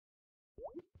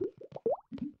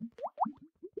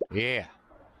Yeah,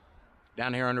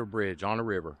 down here under a bridge on the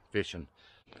river fishing.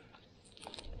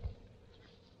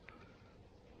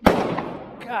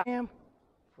 God damn.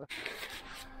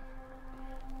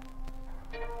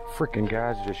 Freaking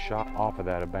guys just shot off of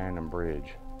that abandoned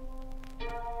bridge.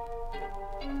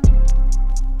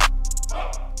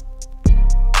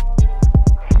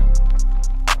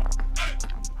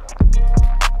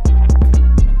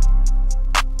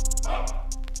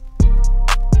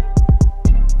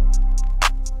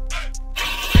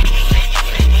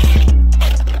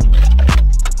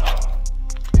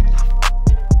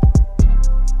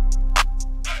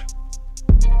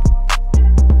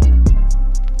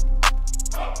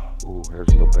 Ooh, there's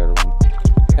a little better one.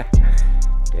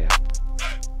 Yeah.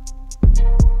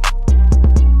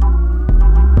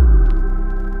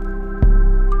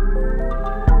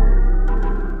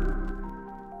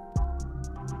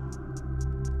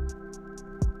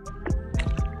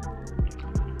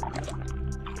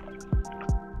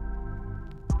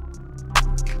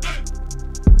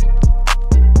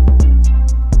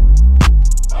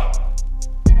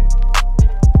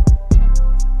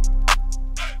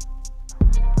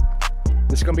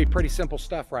 This is going to be pretty simple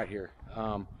stuff right here.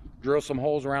 Drill some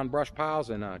holes around brush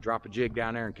piles and drop a jig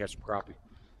down there and catch some crappie.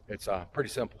 It's pretty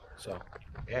simple. So,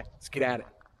 yeah, let's get at it.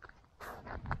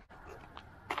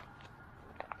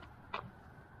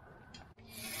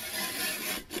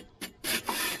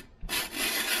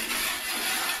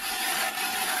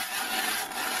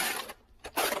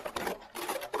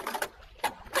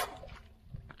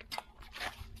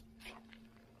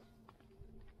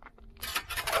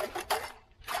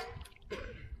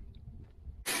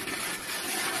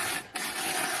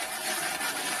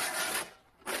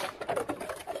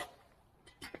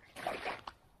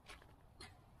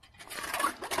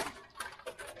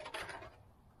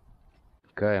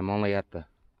 Okay, I'm only at the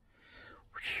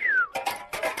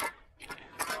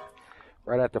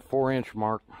right at the 4-inch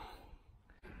mark.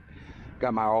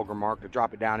 Got my auger mark to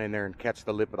drop it down in there and catch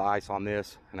the lip of the ice on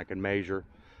this, and I can measure.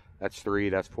 That's 3,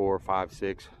 that's 4, 5,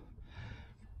 6.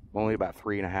 Only about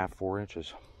 3.5, 4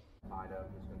 inches. Tied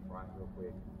up, just gonna try it real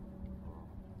quick.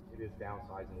 It is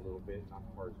downsizing a little bit, not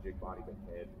as far as jig body, but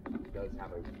head. It does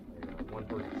have a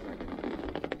 1/32.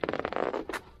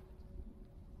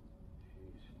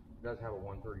 It does have a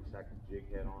 1/32 jig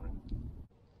head on it.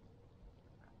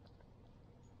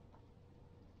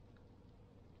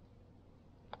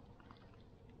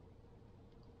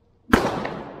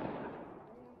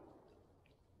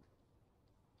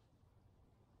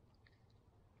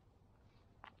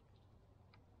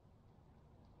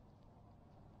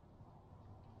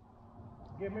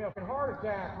 Give me a heart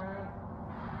attack, man.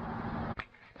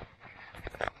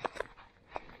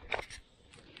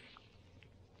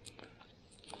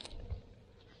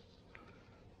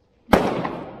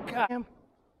 God.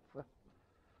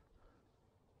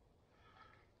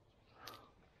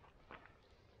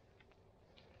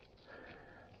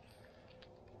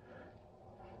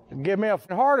 Give me a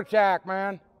heart attack,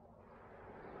 man.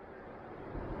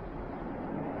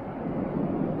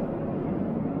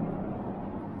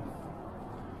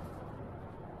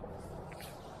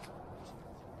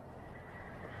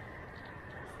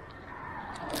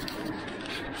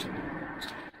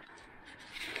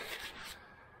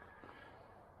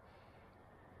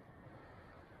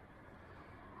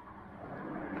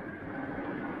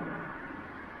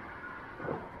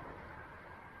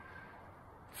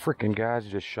 Freaking guys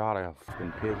just shot a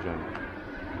fucking pigeon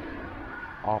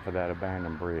off of that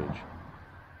abandoned bridge.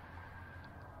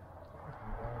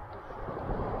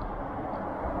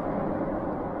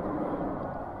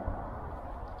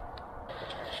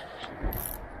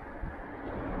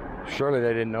 Surely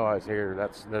they didn't know I was here.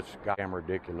 That's goddamn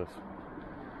ridiculous.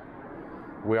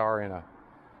 We are in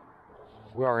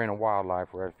a wildlife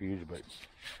refuge, but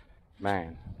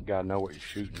man, you gotta know what you're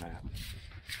shooting at.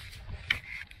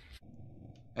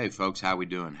 Hey folks, how we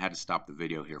doing? Had to stop the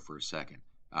video here for a second.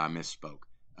 I misspoke.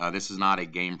 This is not a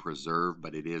game preserve,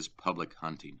 but it is public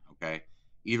hunting, okay?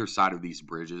 Either side of these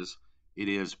bridges, it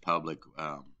is a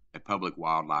public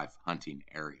wildlife hunting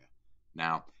area.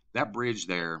 Now, that bridge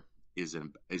there is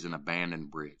an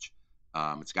abandoned bridge.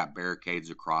 It's got barricades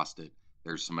across it.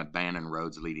 There's some abandoned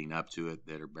roads leading up to it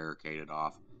that are barricaded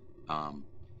off.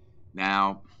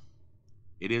 Now,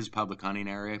 it is public hunting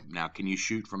area. Now, can you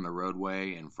shoot from the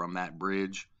roadway and from that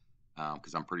bridge?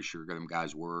 Because I'm pretty sure them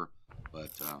guys were,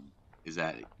 but is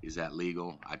that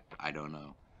legal? I don't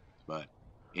know. But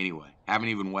anyway, haven't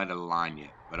even wetted a line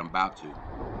yet, but I'm about to.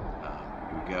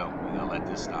 Here we go. We're gonna let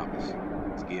this stop us.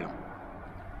 Let's get them.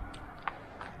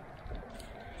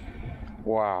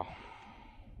 Wow.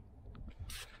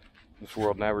 This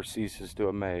world never ceases to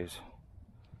amaze.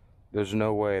 There's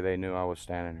no way they knew I was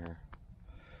standing here.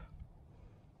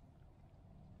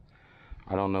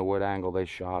 I don't know what angle they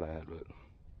shot at, but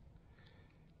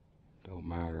don't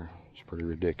matter. It's pretty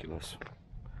ridiculous.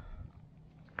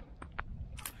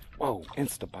 Whoa,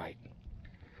 insta-bite.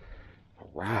 All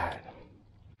right.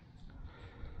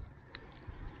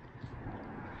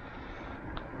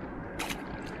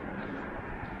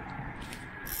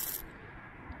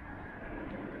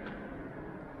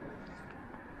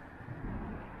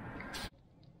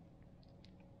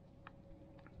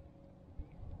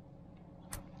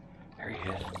 There he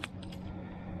is.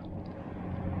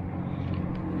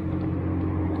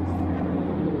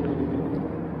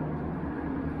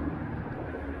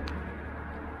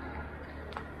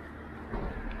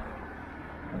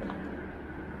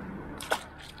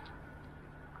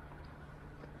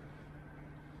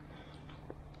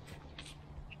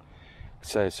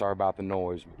 Say sorry about the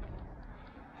noise.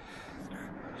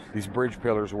 These bridge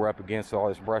pillars we're up against, all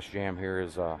this brush jam here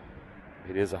is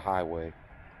it is a highway.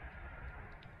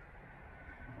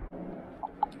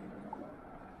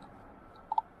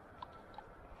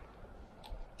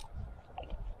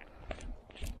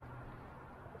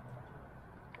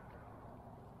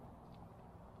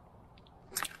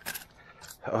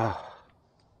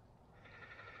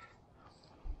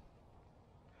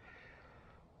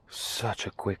 Such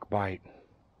a quick bite.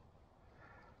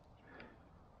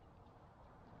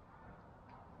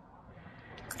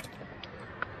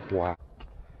 Wow.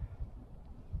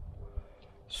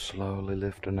 Slowly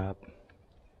lifting up.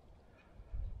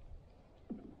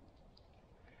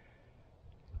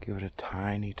 Give it a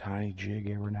tiny, tiny jig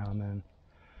every now and then.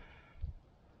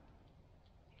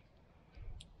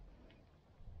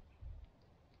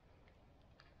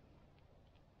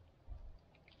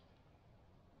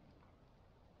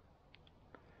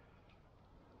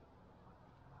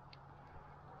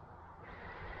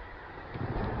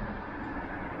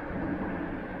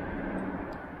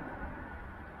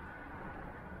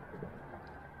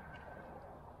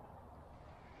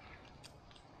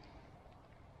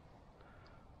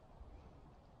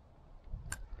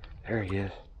 There he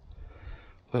is.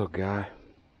 Little guy.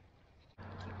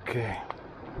 Okay.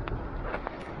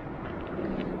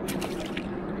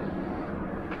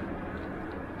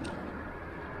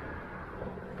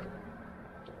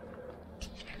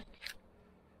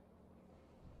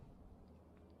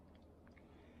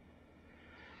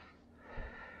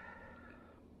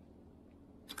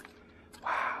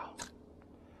 Wow.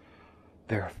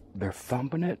 They're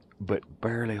thumping it, but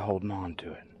barely holding on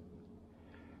to it.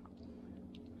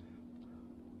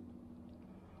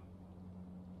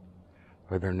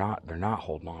 Or they're not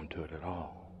holding on to it at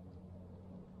all.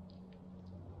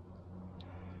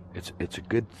 It's a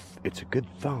good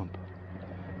thump,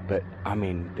 but I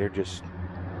mean they're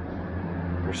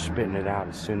spitting it out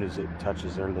as soon as it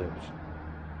touches their lips.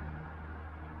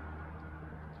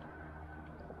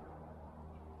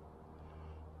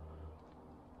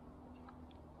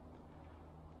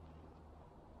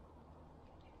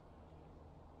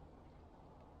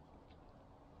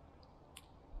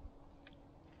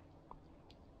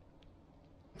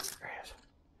 There he is.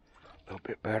 A little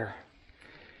bit better.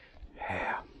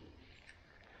 Yeah.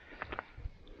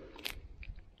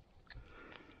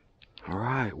 All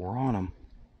right, we're on them.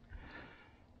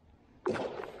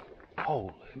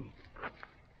 Holy,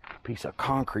 piece of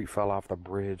concrete fell off the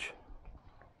bridge.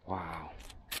 Wow.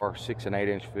 Or 6 and 8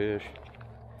 inch fish.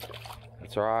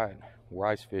 That's all right. We're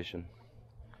ice fishing.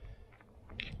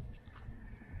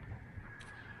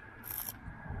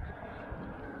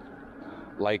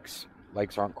 Lakes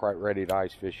aren't quite ready to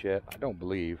ice fish yet. I don't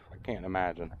believe. I can't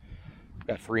imagine.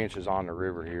 Got 3 inches on the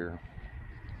river here.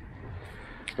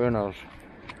 Who knows?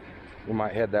 We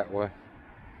might head that way.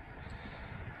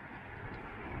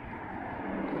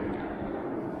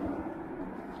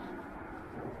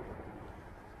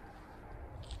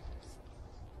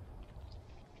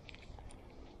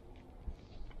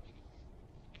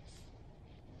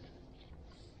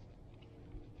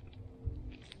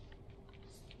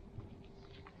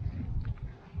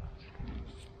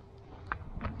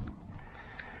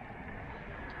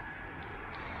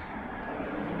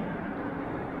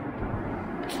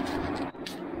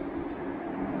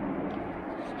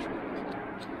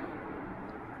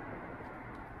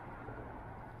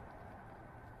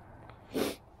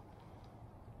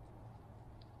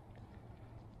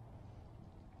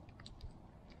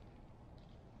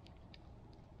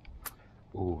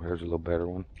 Ooh, there's a little better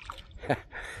one.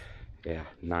 Yeah,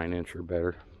 9 inch or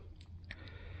better.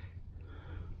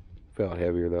 Felt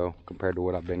heavier though, compared to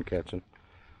what I've been catching.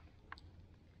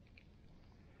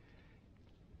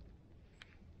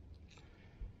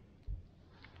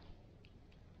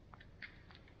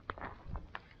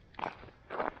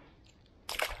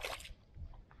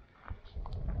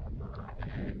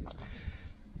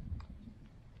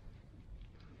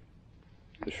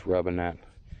 Just rubbing that.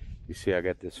 You see I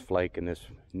got this flake and this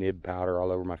nib powder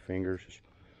all over my fingers.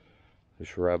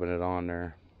 Just rubbing it on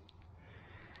there.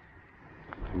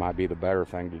 It might be the better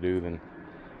thing to do than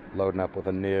loading up with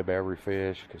a nib every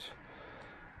fish, because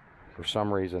for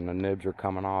some reason the nibs are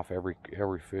coming off every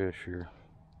fish here.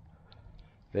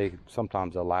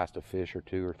 Sometimes they'll last a fish or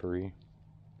two or three.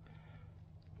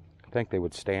 I think they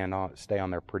would stay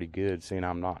on there pretty good, seeing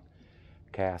I'm not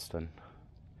casting.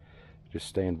 Just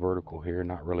staying vertical here,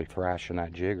 not really thrashing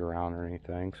that jig around or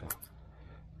anything. So,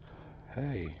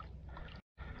 hey,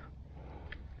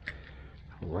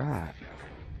 all right.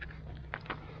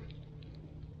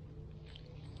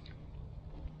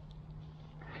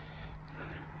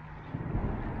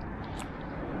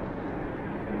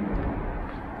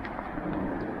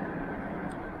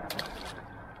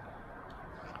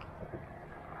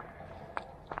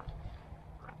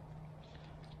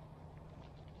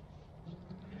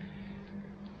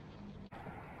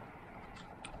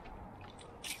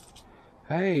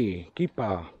 Hey, keep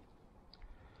a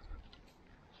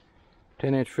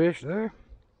 10-inch fish there.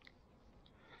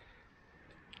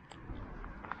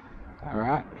 All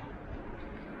right.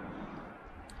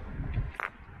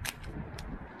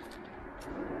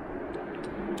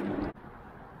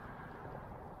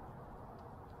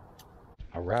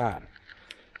 All right.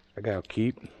 I gotta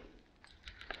keep.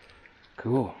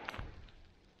 Cool.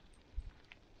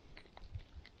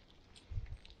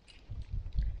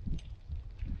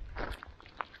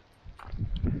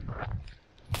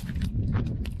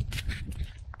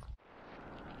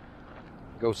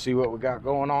 Go see what we got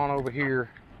going on over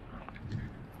here.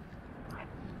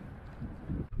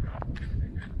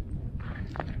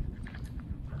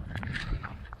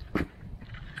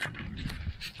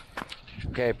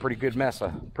 Okay, pretty good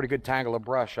pretty good tangle of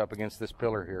brush up against this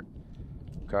pillar here.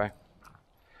 Okay.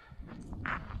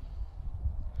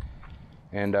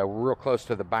 And we're real close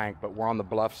to the bank, but we're on the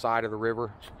bluff side of the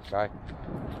river. Okay.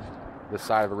 This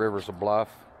side of the river is a bluff,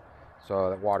 so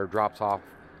that water drops off.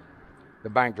 The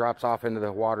bank drops off into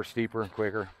the water steeper and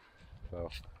quicker. So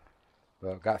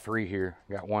got three here.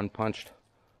 Got one punched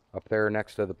up there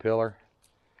next to the pillar.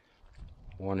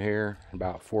 One here,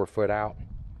 about 4 foot out.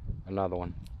 Another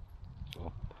one.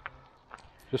 So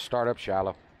just start up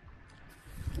shallow.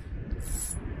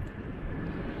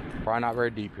 Probably not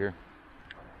very deep here.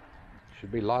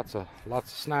 Should be lots of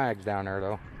snags down there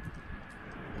though.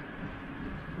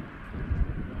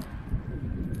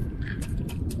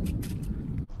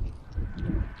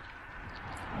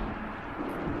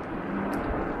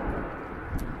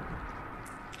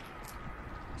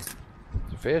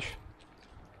 Fish.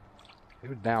 It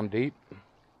was down deep.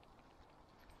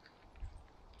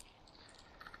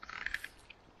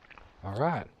 All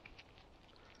right.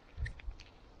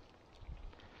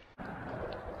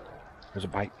 There's a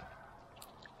bite.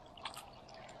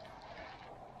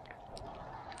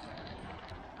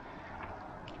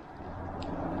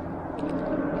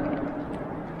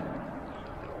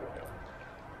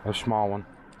 A small one.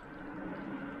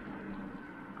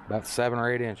 About 7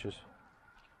 or 8 inches.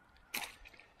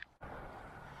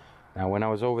 Now when I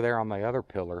was over there on the other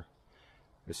pillar,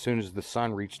 as soon as the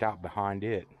sun reached out behind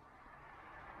it,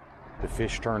 the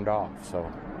fish turned off.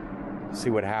 So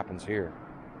see what happens here.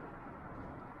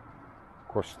 Of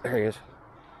course, there he is.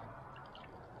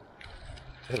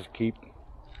 Just keep.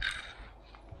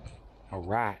 All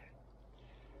right.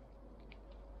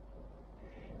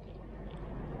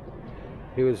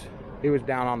 He was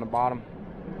down on the bottom.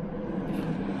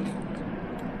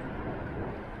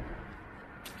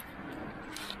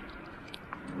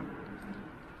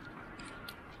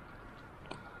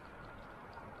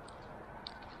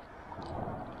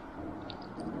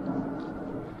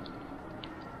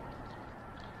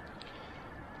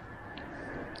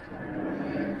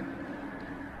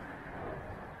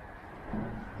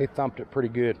 He thumped it pretty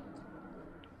good.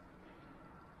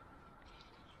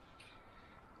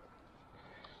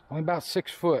 Only about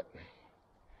 6 foot.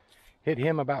 Hit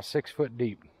him about 6 foot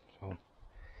deep. So.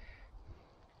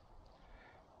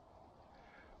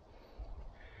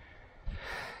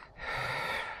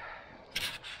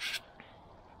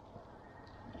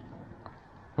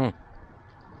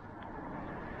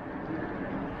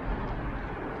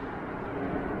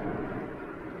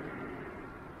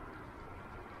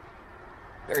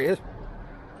 There he is.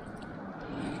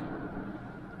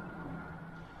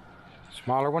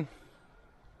 Smaller one.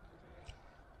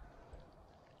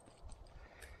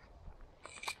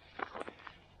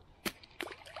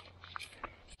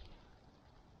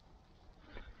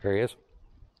 There he is.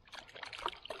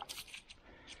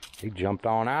 He jumped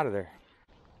on out of there.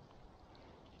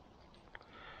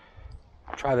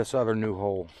 Try this other new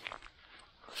hole.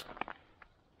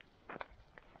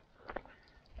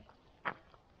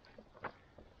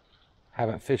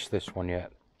 Haven't fished this one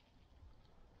yet.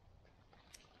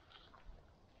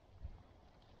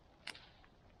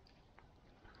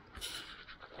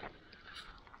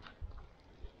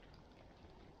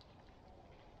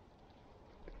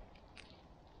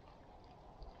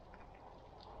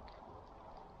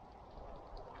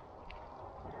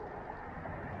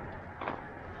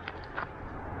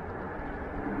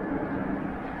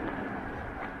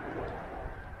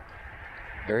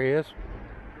 There he is.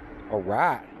 All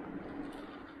right.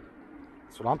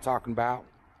 That's what I'm talking about.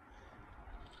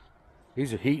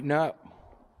 These are heating up.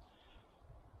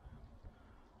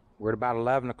 We're at about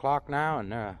 11 o'clock now,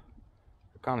 and they're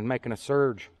kind of making a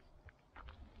surge.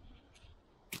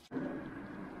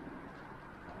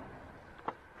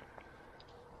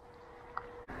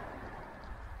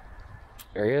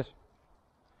 There he is.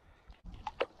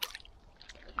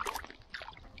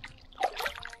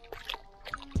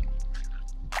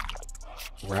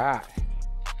 Right.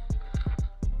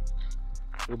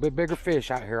 A little bit bigger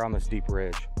fish out here on this deeper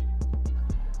edge.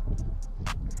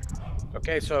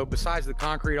 Okay, so besides the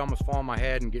concrete almost falling on my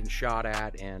head and getting shot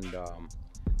at and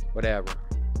whatever,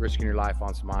 risking your life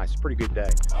on some ice, pretty good day.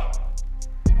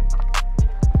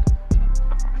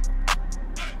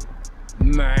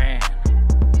 Man,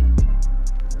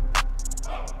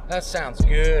 that sounds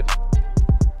good.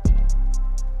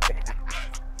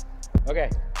 Okay,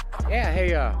 yeah,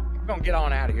 hey, we're gonna get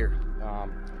on out of here.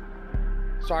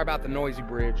 Sorry about the noisy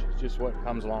bridge. It's just what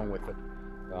comes along with it.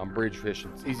 Bridge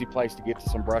fishing. It's an easy place to get to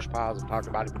some brush piles. I've talked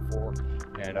about it before.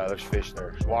 And there's fish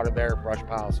there. There's water there, brush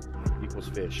piles equals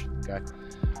fish. Okay.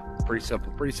 Pretty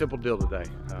simple deal today.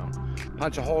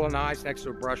 Punch a hole in the ice next to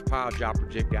a brush pile, drop a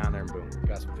jig down there, and boom,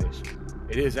 got some fish.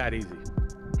 It is that easy.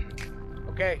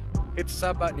 Okay, hit the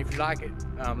sub button if you like it.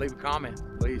 Leave a comment,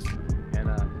 please. And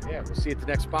yeah, we'll see you at the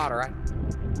next spot, all right?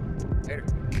 Later.